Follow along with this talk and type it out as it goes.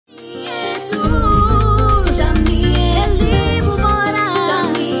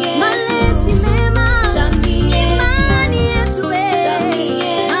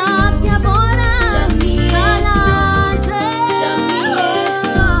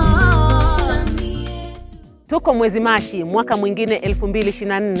Tuko mwezi Machi mwaka mwingine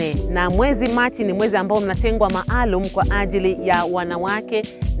 2024 na mwezi Machi ni mwezi ambao mnatengwa maalum kwa ajili ya wanawake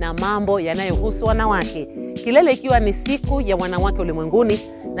na mambo yanayohusu wanawake. Kilele ikiwa ni siku ya wanawake ulimwenguni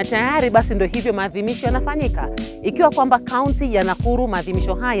na tayari basi ndio hivyo maadhimisho yanafanyika. Ikiwa kwamba kaunti ya Nakuru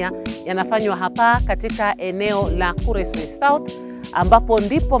maadhimisho haya yanafanywa hapa katika eneo la Kureswe South ambapo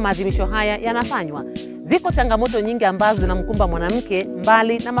ndipo maadhimisho haya yanafanywa. Ziko changamoto nyingi ambazo zinamkumba mwanamke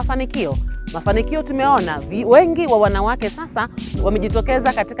mbali na mafanikio. Mafanikio tumeona wengi wa wanawake sasa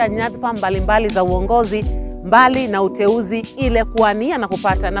wamejitokeza katika nyadhifa mbalimbali za uongozi mbali na uteuzi ile kuania na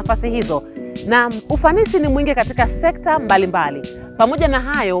kupata nafasi hizo. Na ufanisi ni mwingi katika sekta mbalimbali. Pamoja na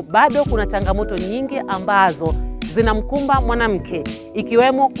hayo bado kuna changamoto nyingi ambazo zinamkumba mwanamke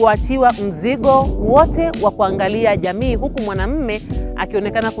ikiwemo kuachiwa mzigo wote wa kuangalia jamii huku mwanamume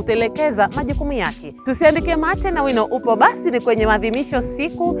akionekana kutelekeza majukumu yake. Tusiandike mate na wino upo basi ni kwenye maadhimisho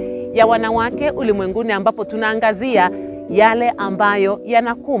siku ya wanawake ulimwenguni ambapo tunaangazia yale ambayo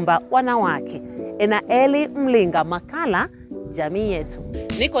yanakumba wanawake. Enaeli Mlinga, makala Jamii Yetu.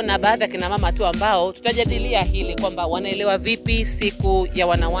 Niko na baadhi ya kina mama tu ambao tutajadilia hili kwamba wanaelewa vipi siku ya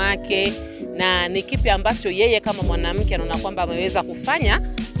wanawake na ni kipi ambacho yeye kama mwanamke anaona kwamba ameweza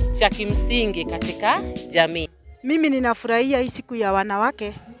kufanya cha kimsingi katika jamii. Mimi ninafurahia hii siku ya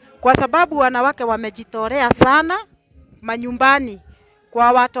wanawake kwa sababu wanawake wamejitolea sana manyumbani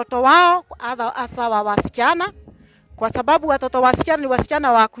kwa watoto wao hasa wa wasichana, kwa sababu watoto wasichana ni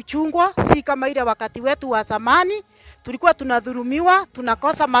wasichana wa kuchungwa, si kama ile wakati wetu wa zamani tulikuwa tunadhulumiwa,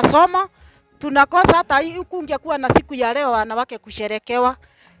 tunakosa masomo, tunakosa hata huku ungekuwa na siku ya leo wanawake kusherekewa.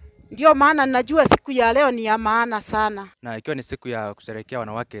 Ndio maana najua siku ya leo ni ya maana sana. Na ikiwa ni siku ya kusherehekea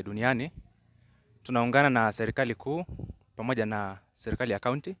wanawake duniani, tunaungana na serikali kuu pamoja na serikali ya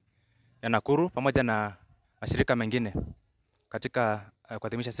kaunti ya Nakuru pamoja na mashirika mengine katika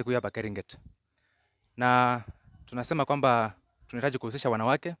kuadhimisha siku hii hapa Keringet. Na tunasema kwamba tunahitaji kuhusisha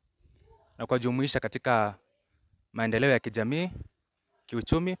wanawake na kuwajumuisha katika maendeleo ya kijamii,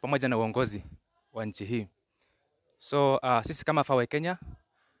 kiuchumi pamoja na uongozi wa nchi hii. So sisi kama FAWE Kenya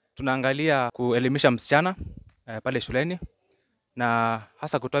tunaangalia kuelimisha msichana pale shuleni na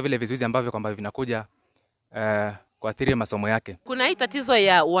hasa kutoa vile vizuizi ambavyo kwamba vinakuja kuathiri masomo yake. Kuna hii tatizo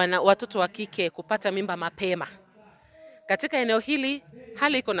ya watoto wa kike kupata mimba mapema. Katika eneo hili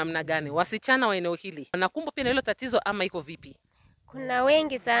hali iko namna gani? Wasichana wa eneo hili wanakumbwa pia na hilo tatizo ama iko vipi? Kuna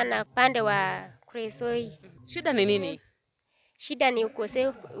wengi sana upande wa Kuresoi. Shida ni nini? Shida ni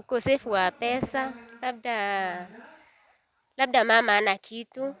ukosefu wa pesa, labda mama ana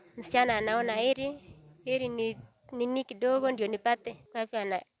kitu, msichana anaona heri ni nini kidogo ndio nipate. Kwa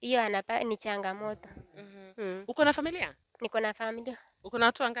hivyo hiyo anapata ni changamoto. Uko na familia? Niko na familia. Uko na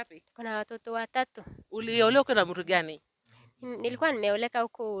watu wangapi? Kuna watoto 3. Uliolewa kwa umri gani? Nilikuwa nimeoleka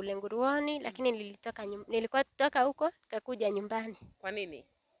huko Ulenguruoni lakini nilikuwa toka huko nikakuja nyumbani. Kwa nini?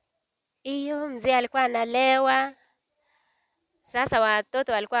 Hiyo mzee alikuwa analewa. Sasa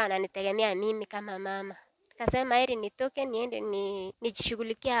watoto walikuwa wananitegemea mimi kama mama. Nikasema heri nitoke niende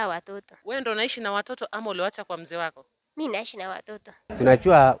nijishughulikie hao watoto. Wewe ndio unaishi na watoto ama uliwacha kwa mzee wako? Mimi naishi na watoto.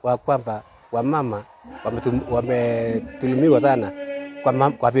 Tunajua kwamba wamama wametulumiwa sana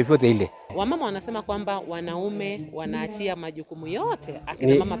kwa vyovyote ile. Wamama wanasema kwamba wanaume wanaachia majukumu yote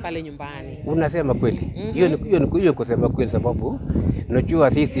akina mama pale nyumbani. Unasema kweli. Hiyo kusema kweli sababu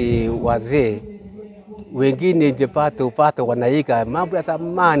unajua sisi wazee wengine upate wanaika mambo ya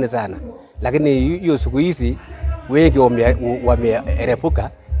zamani sana. Lakini hiyo siku hizi wengi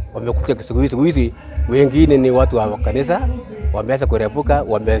wameerefuka, wamekuja siku hizi wengine ni watu wa kanisa, wameanza kuerefuka,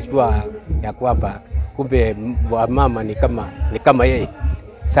 wamejua ya kwamba kumbe wamama ni kama yeye.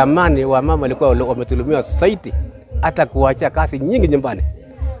 Zamani wamama walikuwa wametulumiwa zaidi hata kuacha kazi nyingi nyumbani.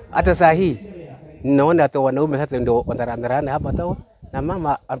 Hata saa hii ninaona hata wanaume sasa ndio wanarandarana hapa tao na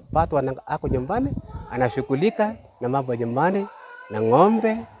mama pato ako nyumbani anashughulika na mambo ya nyumbani na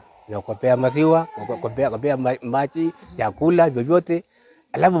ng'ombe na kupea maziwa, kupea maji, chakula vyovyote.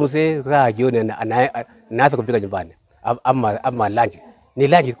 Alafu mzee saa jioni anaanza kupika nyumbani ama lunch. Ni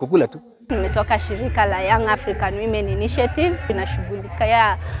lunch kukula tu. Nimetoka shirika la Young African Women Initiatives,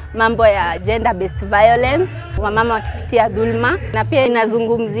 inashughulikia mambo ya gender based violence, wamama wakipitia dhulma, na pia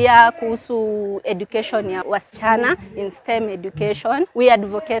inazungumzia kuhusu education ya wasichana in STEM education. We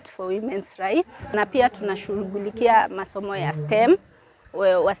advocate for women's rights, na pia tunashughulikia masomo ya STEM.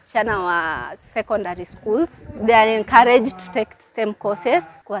 Wasichana wa secondary schools they are encouraged to take STEM courses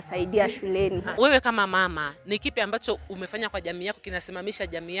kuwasaidia shuleni. Wewe kama mama ni kipi ambacho umefanya kwa jamii yako kinasimamisha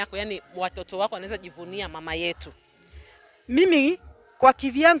jamii yako, yani watoto wako wanaweza jivunia mama yetu? Mimi kwa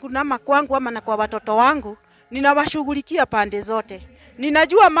kivyangu na kwangu ama na kwa watoto wangu ninawashughulikia pande zote.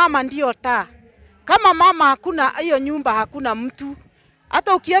 Ninajua mama ndio taa. Kama mama hakuna hiyo nyumba, hakuna mtu.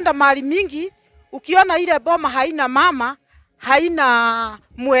 Hata ukienda mahali mingi, ukiona ile boma haina mama, haina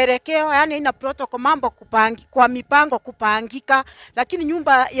mwelekeo, yani haina protocol, mambo kupangi kwa mipango kupangika. Lakini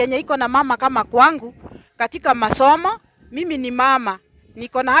nyumba yenye iko na mama kama kwangu, katika masomo, mimi ni mama,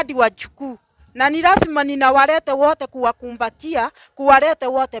 niko na hadi wajukuu, na ni lazima ninawalete wote kuwakumbatia, kuwalete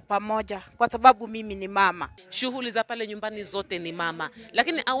wote pamoja kwa sababu mimi ni mama. Shughuli za pale nyumbani zote ni mama,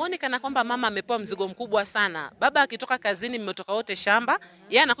 lakini aone kana kwamba mama amepewa mzigo mkubwa sana. Baba akitoka kazini, mmetoka wote shamba,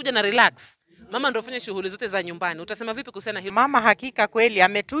 yeye anakuja na relax. Mama ndio afanye shughuli zote za nyumbani. Utasema vipi kuhusiana hilo? Mama hakika kweli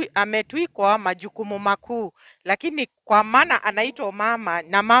ametwikwa majukumu makuu, lakini kwa maana anaitwa mama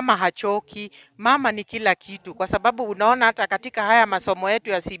na mama hachoki. Mama ni kila kitu, kwa sababu unaona hata katika haya masomo yetu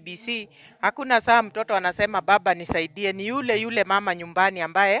ya CBC hakuna saa mtoto anasema baba nisaidie, ni yule mama nyumbani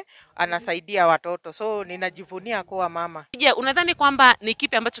ambaye anasaidia watoto. So ninajivunia kuwa mama. Je, unadhani kwamba ni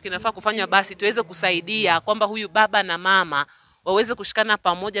kipi ambacho kinafaa kufanywa basi tuweze kusaidia kwamba huyu baba na mama waweze kushikana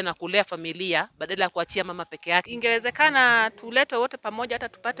pamoja na kulea familia badala ya kuachia mama peke yake? Ingewezekana tuletwe wote pamoja, hata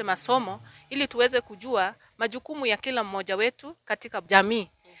tupate masomo ili tuweze kujua majukumu ya kila mmoja wetu katika jamii.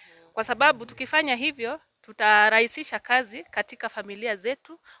 Kwa sababu tukifanya hivyo tutarahisisha kazi katika familia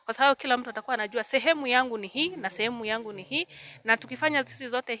zetu, kwa sababu kila mtu atakuwa anajua sehemu yangu ni hii na sehemu yangu ni hii, na tukifanya sisi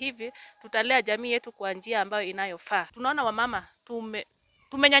zote hivi tutalea jamii yetu kwa njia ambayo inayofaa. Tunaona wamama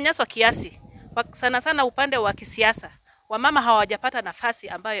tumenyanyaswa kiasi, sana sana upande wa kisiasa. Wamama hawajapata nafasi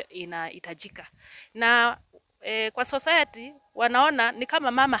ambayo inahitajika. Na kwa society wanaona ni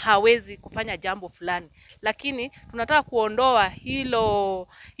kama mama hawezi kufanya jambo fulani. Lakini tunataka kuondoa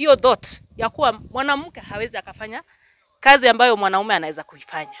hiyo thought ya kuwa mwanamke hawezi akafanya kazi ambayo mwanaume anaweza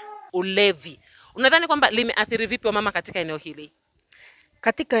kuifanya. Ulevi, unadhani kwamba limeathiri vipi wamama katika eneo hili?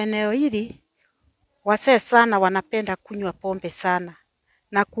 Katika eneo hili wazee sana wanapenda kunywa pombe sana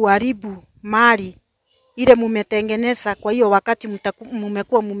na kuharibu mali ile mumetengeneza. Kwa hiyo wakati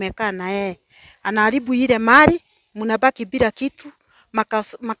mmekuwa mumekaa na yeye, anaharibu ile mali, mnabaki bila kitu.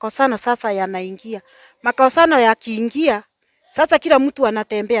 Makosano sasa yanaingia. Makosano yakiingia, sasa kila mtu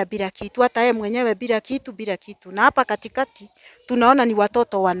anatembea bila kitu, hata yeye mwenyewe bila kitu. Na hapa katikati tunaona ni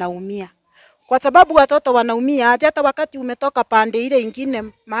watoto wanaumia. Kwa sababu watoto wanaumia, hata wakati umetoka pande ile ingine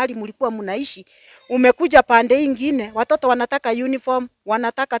mahali mlikuwa mnaishi, umekuja pande ingine, watoto wanataka uniform,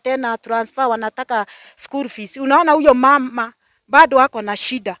 wanataka tena transfer, wanataka school fees. Unaona huyo mama bado wako na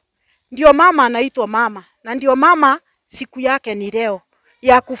shida. Ndio mama anaitwa mama, na ndio mama siku yake ni leo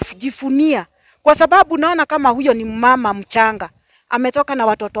ya kujifunia. Kwa sababu naona kama huyo ni mama mchanga, ametoka na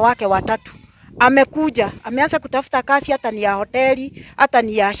watoto wake 3. Amekuja, ameanza kutafuta kazi, hata ni ya hoteli, hata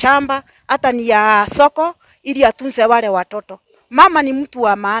ni ya shamba, hata ni ya soko, ili atunze wale watoto. Mama ni mtu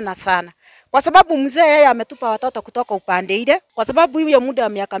wa maana sana. Kwa sababu mzee yeye ametupa watoto kutoka upande ile. Kwa sababu hiyo muda wa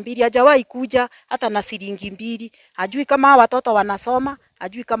miaka 2 hajawahi kuja hata na shilingi 2. Hajui kama watoto wanasoma,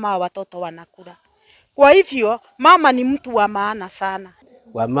 hajui kama watoto wanakula. Kwa hivyo mama ni mtu wa maana sana.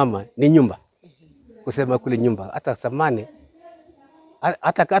 Wa mama ni nyumba. Kusema kule nyumba, hata zamani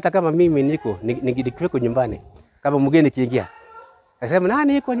hata kama mimi niko nyumbani, kama mgeni kiingia, nasema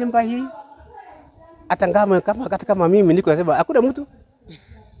nani yuko nyumba hii? Hata kama mimi niko, nasema hakuna mtu.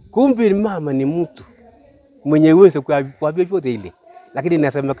 Kumbe mama ni mtu mwenye uwezo kwa vyovyote ile. Lakini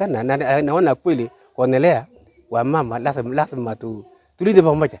inasemekana na naona kweli kuonelea wa mama lazima tulinde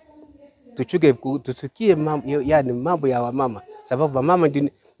pamoja. Tusikie mambo ya wamama, sababu mama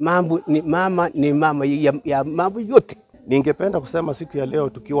ni mama ya mambo yote. Ningependa kusema siku ya leo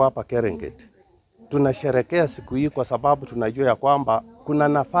tukiwa hapa Serengeti, tunasherehekea siku hii kwa sababu tunajua ya kwamba kuna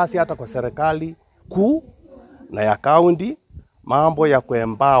nafasi hata kwa serikali kuu na ya kaunti, mambo ya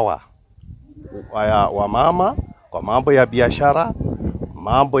kuembawa wa mama kwa mambo ya biashara,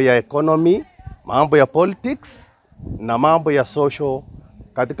 mambo ya economy, mambo ya politics na mambo ya social,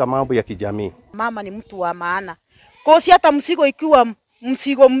 katika mambo ya kijamii. Mama ni mtu wa maana. Kosi hata mzigo ikiwa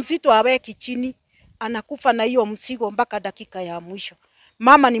mzigo mzito aweki chini, anakufa na hiyo mzigo mpaka dakika ya mwisho.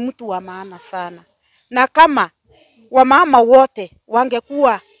 Mama ni mtu wa maana sana. Na kama wamama wote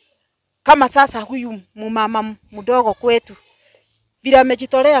wangekuwa kama sasa huyu mama mdogo kwetu, vile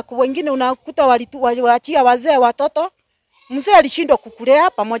amejitolea, kwa wengine unakuta waliachia wazee watoto, mzee alishindwa kukulea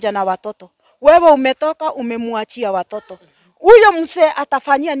pamoja na watoto. Wewe umetoka umemwachia watoto. Huyo mzee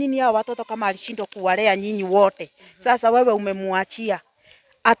atafanyia nini hao watoto kama alishindwa kuwalea nyinyi wote? Sasa wewe umemwachia,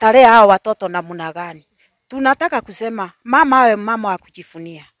 atalea hao watoto namna gani? Tunataka kusema mama awe mama wa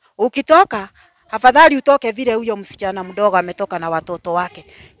kujifunia. Ukitoka afadhali utoke vile huyo msichana mdogo ametoka na watoto wake.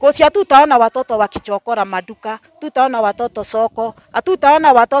 Kwa sababu tutaona watoto wakichokora maduka, tutaona watoto soko,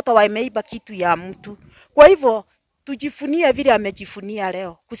 hatutaona watoto wameiba kitu ya mtu. Kwa hivyo tujifunie vile amejifunia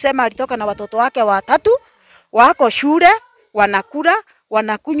leo. Kusema alitoka na watoto wake watatu, wako shule, wanakula,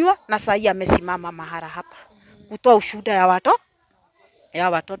 wanakunywa na sasa amesimama mahara hapa. Kutoa ushuhuda ya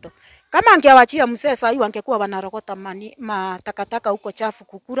watoto. Kama angewachia mzee sasa wangekuwa wanarokota matakataka huko chafu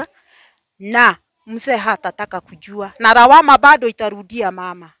kukura na mzee hatataka kujua. Na lawama bado itarudia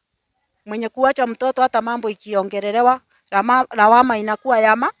mama. Mwenye kuacha mtoto hata mambo ikiongelelewa, lawama inakuwa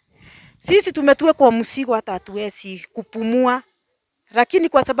yama. Sisi tumetue kwa msigo hata hatuwezi kupumua. Lakini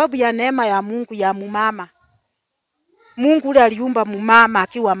kwa sababu ya neema ya Mungu ya mumama. Mungu ule aliumba mumama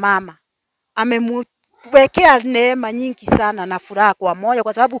akiwa mama. Amemwekea neema nyingi sana na furaha kwa moyo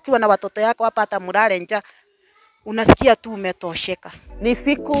kwa sababu ukiwa na watoto yako hapa hata mulale njaa unasikia tu umetosheka. Ni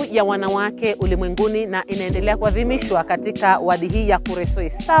siku ya wanawake ulimwenguni na inaendelea kuadhimishwa katika wadi hii ya Kuresoi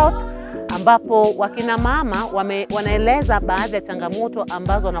South, ambapo wakina mama wanaeleza baadhi ya changamoto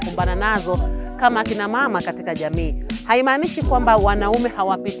ambazo wanakumbana nazo kama kina mama katika jamii. Haimaanishi kwamba wanaume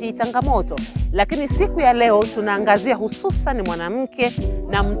hawapitii changamoto, lakini siku ya leo tunaangazia hususan mwanamke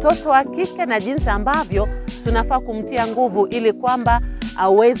na mtoto wa kike na jinsi ambavyo tunafaa kumtia nguvu ili kwamba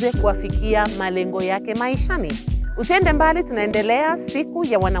aweze kuafikia malengo yake maishani. Usiende mbali, tunaendelea siku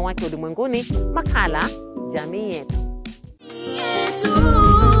ya wanawake ulimwenguni, makala Jamii Yetu.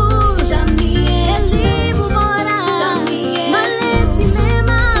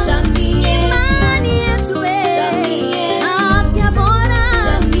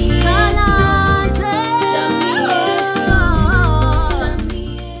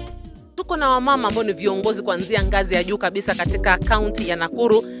 Na wamama ambao ni viongozi kuanzia ngazi ya juu kabisa katika kaunti ya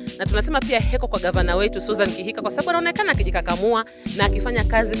Nakuru, na tunasema pia heko kwa gavana wetu Susan Kihika kwa sababu anaonekana akijikakamua na akifanya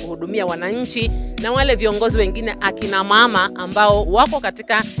kazi kuhudumia wananchi na wale viongozi wengine akina mama ambao wako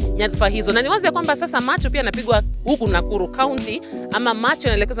katika nyadhifa hizo. Na niwaze kwamba sasa macho pia yanapigwa huku Nakuru County, ama macho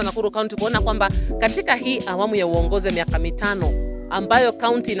yanaelekezwa Nakuru County kuona kwamba katika hii awamu ya uongozi wa miaka 5 ambayo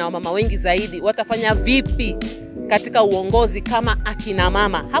kaunti na wamama wengi zaidi watafanya vipi katika uongozi kama akina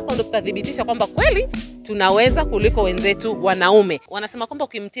mama. Hapo ndo tutadhibitisha kwamba kweli tunaweza kuliko wenzetu wanaume. Wanasema kwamba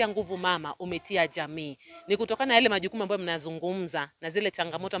ukimtia nguvu mama umetia jamii. Ni kutokana na yale majukumu ambayo mnazungumza na zile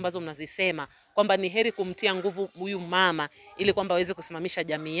changamoto ambazo mnazisema kwamba ni heri kumtia nguvu huyu mama ili kwamba aweze kusimamisha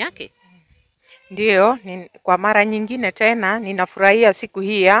jamii yake. Ndio, kwa mara nyingine tena ninafurahia siku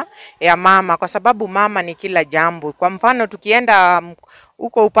hii ya mama kwa sababu mama ni kila jambo. Kwa mfano tukienda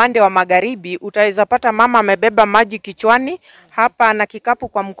huko upande wa magharibi utaweza pata mama amebeba maji kichwani, hapa na kikapu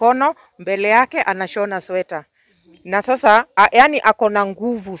kwa mkono, mbele yake anashona sweta. Na sasa yani ako na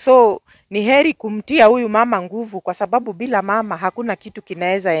nguvu. So ni heri kumtia huyu mama nguvu kwa sababu bila mama hakuna kitu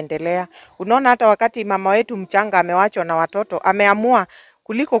kinaweza endelea. Unaona hata wakati mama wetu mchanga amewachwa na watoto, ameamua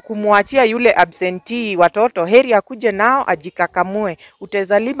kuliko kumwachia yule absentee watoto, heri akuje nao ajikakamue.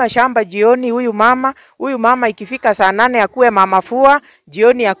 Utezalima shamba jioni huyu mama ikifika saa 8 akuwe mama fua,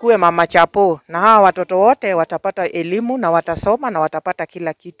 jioni akuwe mama chapo. Na hawa watoto wote watapata elimu na watasoma na watapata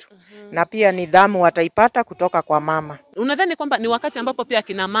kila kitu. Na pia nidhamu wataipata kutoka kwa mama. Unadhani kwamba ni wakati ambapo pia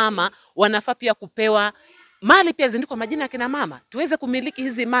kina mama wanafaa pia kupewa mali pia zindikwa majina ya kina mama? Tuweze kumiliki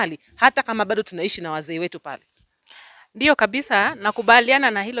hizi mali hata kama bado tunaishi na wazee wetu pale. Ndio kabisa,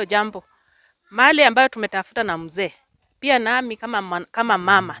 nakubaliana na hilo jambo. Mali ambayo tumetafuta na mzee, pia nami kama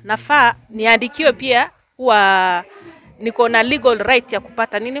mama nafaa niandikiwe pia kuwa niko na legal right ya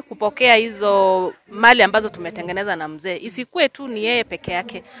kupata nini, kupokea hizo mali ambazo tumetengeneza na mzee. Isikue tu ni yeye peke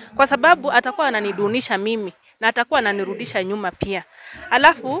yake, kwa sababu atakuwa ananidunisha mimi na atakuwa ananirudisha nyuma pia.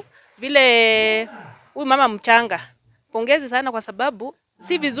 Alafu vile huyu mama mchanga, pongezi sana kwa sababu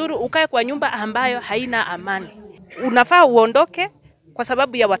si vizuri ukae kwa nyumba ambayo haina amani. Unafaa uondoke kwa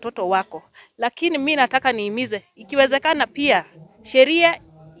sababu ya watoto wako. Lakini mimi nataka niimize, ikiwezekana pia sheria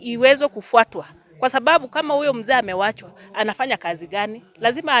iweze kufuatwa. Kwa sababu kama huyo mzee amewachwa, anafanya kazi gani?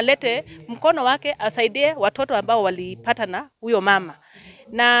 Lazima alete mkono wake asaidie watoto ambao walipata na huyo mama.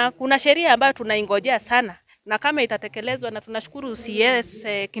 Na kuna sheria ambayo tunaingojea sana, na kama itatekelezwa, na tunashukuru CS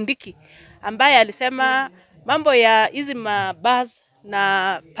Kindiki ambaye alisema mambo ya hizi mabaz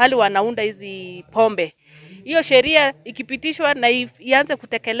na pale wanaunda hizi pombe. Hiyo sheria ikipitishwa na ianze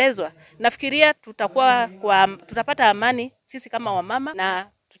kutekelezwa, nafikiria tutapata amani sisi kama wamama na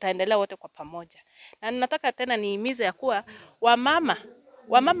tutaendelea wote kwa pamoja. Na ninataka tena niimize ya kuwa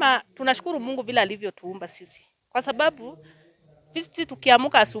wamama tunashukuru Mungu vile alivyotuumba sisi. Kwa sababu sisi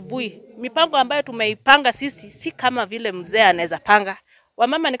tukiamka asubuhi, mipango ambayo tumeipanga sisi si kama vile mzee anaweza panga.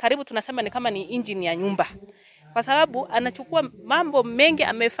 Wamama ni karibu tunasema ni kama ni engine ya nyumba. Kwa sababu anachukua mambo mengi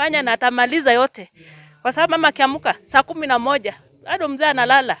amefanya na atamaliza yote. Kwa sababu mama akiamka saa 11, bado mzee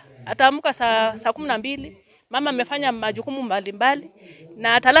analala. Ataamka saa 12, mama amefanya majukumu mbalimbali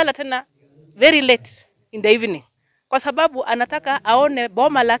na atalala tena very late in the evening. kwa sababu anataka aone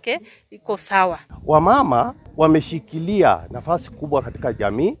boma lake iko sawa. Wamama wameshikilia nafasi kubwa katika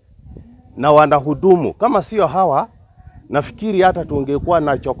jamii na wanahudumu. Kama sio hawa, nafikiri hata tungekuwa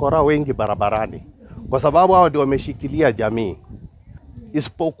na chokora wengi barabarani, kwa sababu hao ndio wameshikilia jamii.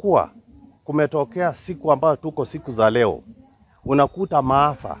 Isipokuwa kumetokea siku ambayo tuko siku za leo, unakuta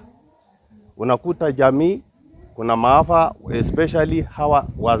maafa, unakuta jamii, kuna maafa, especially hawa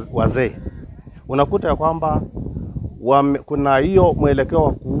wazee. Unakuta ya kwamba kuna hiyo mwelekeo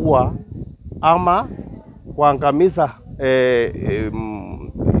wa kuua ama kuangamiza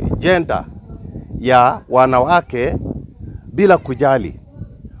gender ya wanawake bila kujali.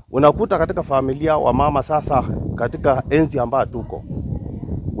 Unakuta katika familia wa mama sasa, katika enzi ambayo tuko,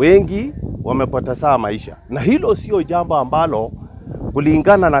 wengi wamepoteza maisha, na hilo sio jambo ambalo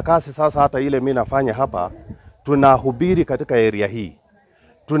kulingana na kazi sasa hata ile mimi nafanya hapa, tunahubiri katika area hii.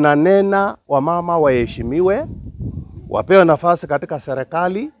 Tunanena wamama waheshimiwe, wapewe nafasi katika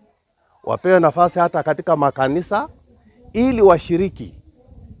serikali, wapewe nafasi hata katika makanisa, ili washiriki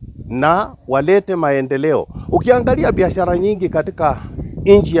na walete maendeleo. Ukiangalia biashara nyingi katika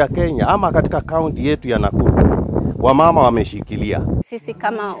nchi ya Kenya ama katika kaunti yetu ya Nakuru, wamama wameshikilia. Sisi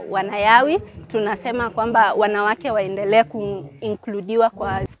kama wanayawi tunasema kwamba wanawake waendelee kuincludiwa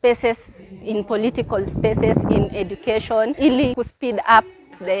kwa spaces, in political spaces, in education, ili kuspeed up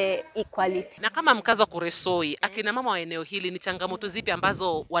the equality. Na kama mkazo Kuresoi, akina mama wa eneo hili ni changamoto zipi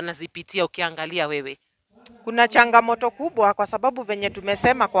ambazo wanazipitia ukiangalia wewe? Kuna changamoto kubwa kwa sababu venye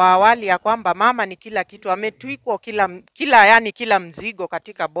tumesema kwa awali ya kwamba mama ni kila kitu, ametwikwa kila mzigo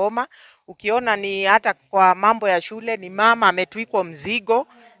katika boma. Ukiona ni hata kwa mambo ya shule ni mama ametwikwa mzigo.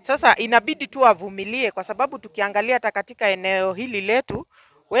 Sasa inabidi tu avumilie, kwa sababu tukiangalia hata katika eneo hili letu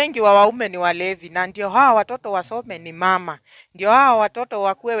wengi wa waume ni walevi, na ndio hawa watoto wasome ni mama. Ndio hawa watoto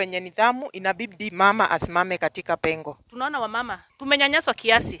wakuwe wenye nidhamu, inabidi mama asimame katika pengo. Tunaona wamama tumenyanyaswa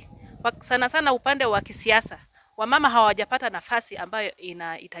kiasi, sana sana upande wa kisiasa. Wamama hawajapata nafasi ambayo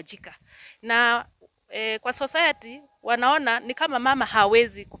inahitajika. Na kwa society wanaona ni kama mama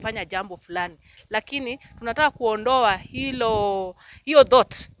hawezi kufanya jambo fulani. Lakini tunataka kuondoa hiyo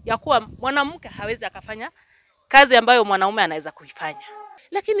thought ya kuwa mwanamke hawezi akafanya kazi ambayo mwanaume anaweza kuifanya.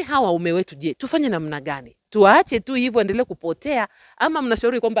 Lakini hawa waume wetu, je, tufanye namna gani? Tuache tu hivyo endelee kupotea, ama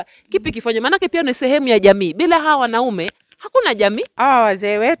mnashauri kwamba kipi kifanye? Manake pia ni sehemu ya jamii. Bila hawa wanaume hakuna jamii. Hawa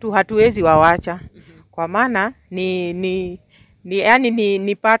wazee wetu hatuwezi wawacha. Kwa maana ni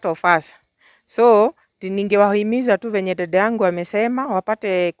part of us. So ningewahimiza tu venye dada yangu amesema,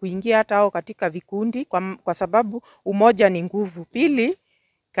 wapate kuingia hata hao katika vikundi, kwa sababu umoja ni nguvu. Pili,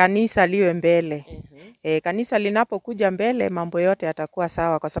 kanisa liwe mbele. Kanisa linapokuja mbele, mambo yote yatakuwa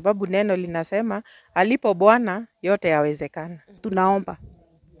sawa, kwa sababu neno linasema alipo Bwana yote yawezekana. Tunaomba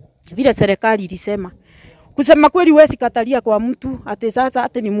vile serikali ilisema, kusema kweli huwezi katalia kwa mtu ati sasa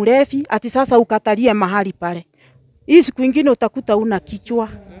ati ni mrefi ati sasa ukatalie mahali pale. Hii siku nyingine utakuta una kichwa.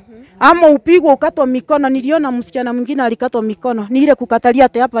 Ama upigwe ukatwa mikono. Niliona msichana mwingine alikatwa mikono. Ni ile kukatalia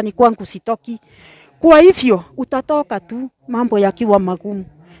ati hapa ni kwangu sitoki. Kwa hivyo utatoka tu mambo yakiwa magumu.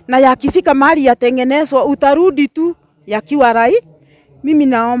 Na yakifika mahali yatengenezwa utarudi tu yakiwa rai. Mimi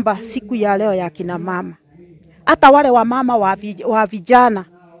naomba siku ya leo ya kina mama, hata wale wa mama wa vijana,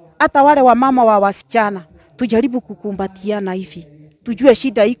 hata wale wa mama wa wasichana, tujaribu kukumbatiana hivi. Tujue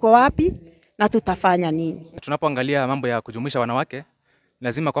shida iko wapi na tutafanya nini. Tunapoangalia mambo ya kujumuisha wanawake,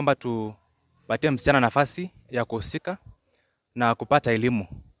 lazima kwamba tupatie msichana nafasi ya kuhusika na kupata elimu.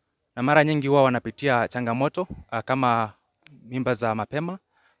 Na mara nyingi huwa wanapitia changamoto kama mimba za mapema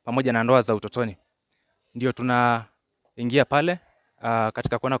pamoja na ndoa za utotoni. Ndio tunaingia pale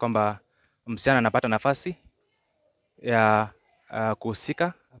katika kuona kwamba msichana anapata nafasi ya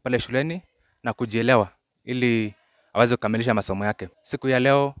kuhusika pale shuleni na kujielewa ili aweze kukamilisha masomo yake. Siku ya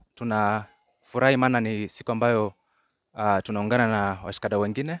leo tunafurahi maana ni siku ambayo tunaungana na washikadau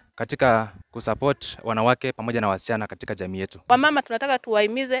wengine katika kusupport wanawake pamoja na wasichana katika jamii yetu. Wamama tunataka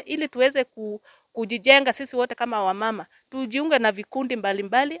tuwahimize ili tuweze kujijenga sisi wote kama wamama. Tujiunge na vikundi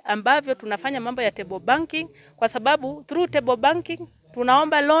mbalimbali ambavyo tunafanya mambo ya table banking, kwa sababu through table banking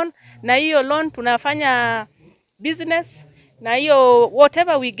tunaomba loan, na hiyo loan tunafanya business, na hiyo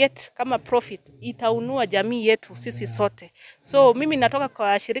whatever we get kama profit itaunua jamii yetu sisi sote. So mimi natoka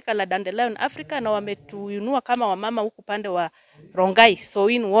kwa shirika la Dandelion Africa na wametuinua kama wamama huku pande wa Rongai,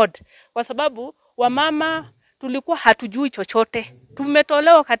 Soin Ward, kwa sababu wamama tulikuwa hatujui chochote.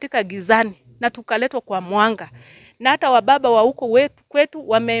 Tumetolewa katika gizani na tukaletwa kwa mwanga. Na hata wababa wa huko kwetu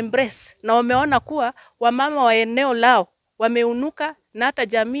wameembrace na wameona kuwa wamama wa eneo lao wameunuka, na hata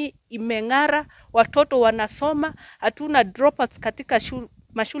jamii imeng'ara, watoto wanasoma, hatuna dropouts katika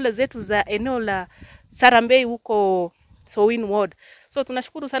mashule zetu za eneo la Sarambei huko Sowin Ward. So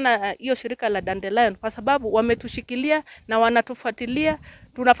tunashukuru sana hiyo shirika la Dandelion kwa sababu wametushikilia na wanatufuatilia.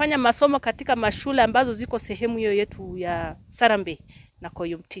 Tunafanya masomo katika mashule ambazo ziko sehemu hiyo yetu ya Sarambei na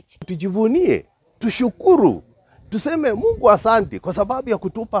Koyomtich. Tujivunie, tushukuru, tuseme Mungu asante kwa sababu ya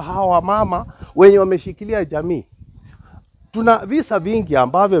kutupa hawa mama wenye wameshikilia jamii. Tuna visa vingi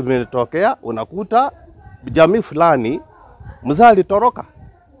ambavyo vimetokea, unakuta jamii fulani mzee alitoroka,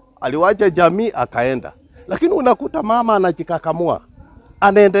 aliwacha jamii akaenda. Lakini unakuta mama anajikakamua,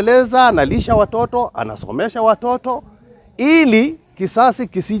 anaendeleza, analisha watoto, anasomesha watoto ili kisasi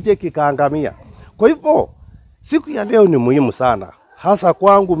kisije kikaangamia. Kwa hivyo siku ya leo ni muhimu sana, hasa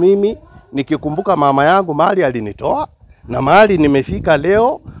kwangu mimi nikikumbuka mama yangu mahali alinitoa na mahali nimefika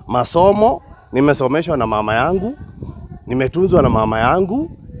leo. Masomo nimesomeshwa na mama yangu, nimetunzwa na mama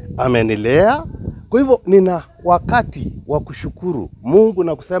yangu, amenilea. Kwa hivyo nina wakati wa kushukuru Mungu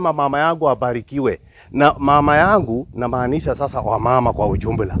na kusema mama yangu abarikiwe. Na mama yangu namaanisha sasa wamama kwa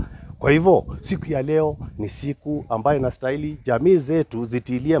ujumla. Kwa hivyo siku ya leo ni siku ambayo inastahili jamii zetu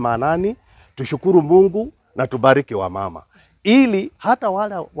zitilie maanani, tushukuru Mungu na tubariki wamama. Ili hata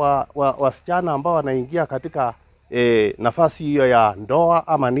wale wasichana ambao wanaingia katika nafasi hiyo ya ndoa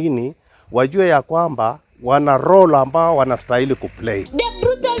ama nini, wajue ya kwamba wana role ambao wanastahili kuplay. The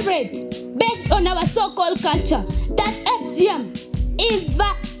brutal rate based on our so-called culture that FGM is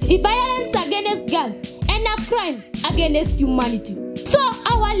violence against girls and a crime against humanity. So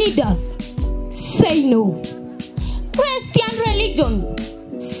our leaders say no. Christian religion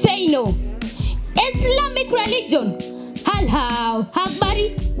say no. Islamic religion Allahu Akbar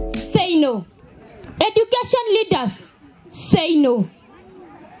say no. Education leaders say no.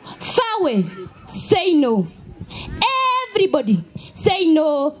 Fawe say no. Everybody say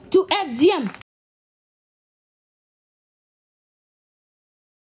no to FGM.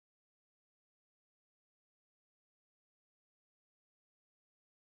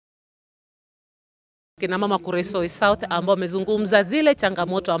 Akina mama Kuresoi South ambao wamezungumza zile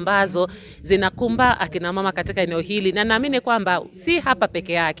changamoto ambazo zinakumba akina mama katika eneo hili, na naamini kwamba si hapa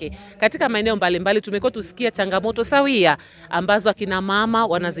peke yake, katika maeneo mbalimbali tumekuwa tusikia changamoto sawia ambazo akina mama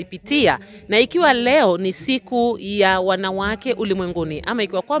wanazipitia. Na ikiwa leo ni siku ya wanawake ulimwenguni, ama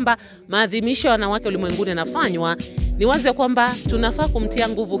ikiwa kwamba maadhimisho ya wanawake ulimwenguni yanafanywa, ni wazi kwamba tunafaa kumtia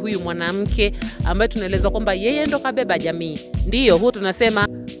nguvu huyu mwanamke ambaye tunaeleza kwamba yeye ndo kabeba jamii. Ndiyo, huo tunasema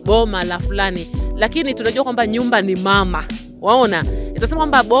boma la fulani, lakini tunajua kwamba nyumba ni mama. Waona? Itasema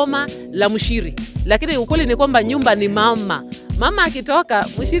kwamba boma la mshiri, lakini ukweli ni kwamba nyumba ni mama. Mama akitoka,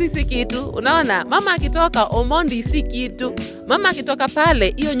 mshiri si kitu. Unaona? Mama akitoka, omondi si kitu. Mama akitoka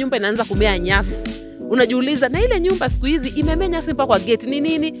pale, hiyo nyumba inaanza kumea nyasi. Unajiuliza, na ile nyumba siku hizi imemea nyasi mpaka kwa gate ni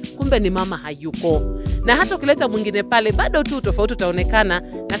nini? Kumbe ni mama hayuko. Na hata ukileta mwingine pale, bado tu tofauti utaonekana.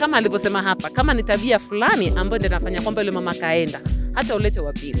 Na kama alivyosema hapa, kama ni tabia fulani ambayo ndio inafanya kwamba yule mama kaenda, hata ulete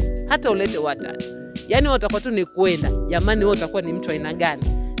wa pili, hata ulete wa tatu, yani watakuwa tu ni kwenda. Jamani, wewe utakuwa ni mtu aina gani?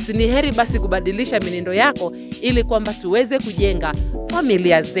 Si ni heri basi kubadilisha mienendo yako ili kwamba tuweze kujenga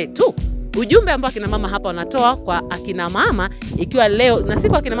familia zetu. Ujumbe ambao akina mama hapa wanatoa kwa akina mama, ikiwa leo na si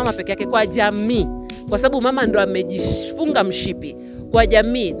kwa akina mama peke yake, kwa jamii, kwa sababu mama ndo amejifunga mshipi kwa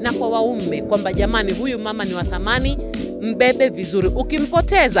jamii na kwa waume, kwamba jamani, huyu mama ni wa thamani, mbebe vizuri.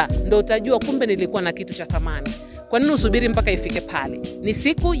 Ukimpoteza ndo utajua kumbe nilikuwa na kitu cha thamani. Kwa nini usubiri mpaka ifike pale? Ni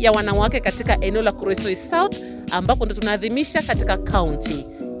siku ya wanawake katika eneo la Kuresoi South, ambapo ndo tunaadhimisha katika kaunti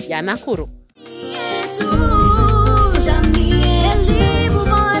ya Nakuru. YETU.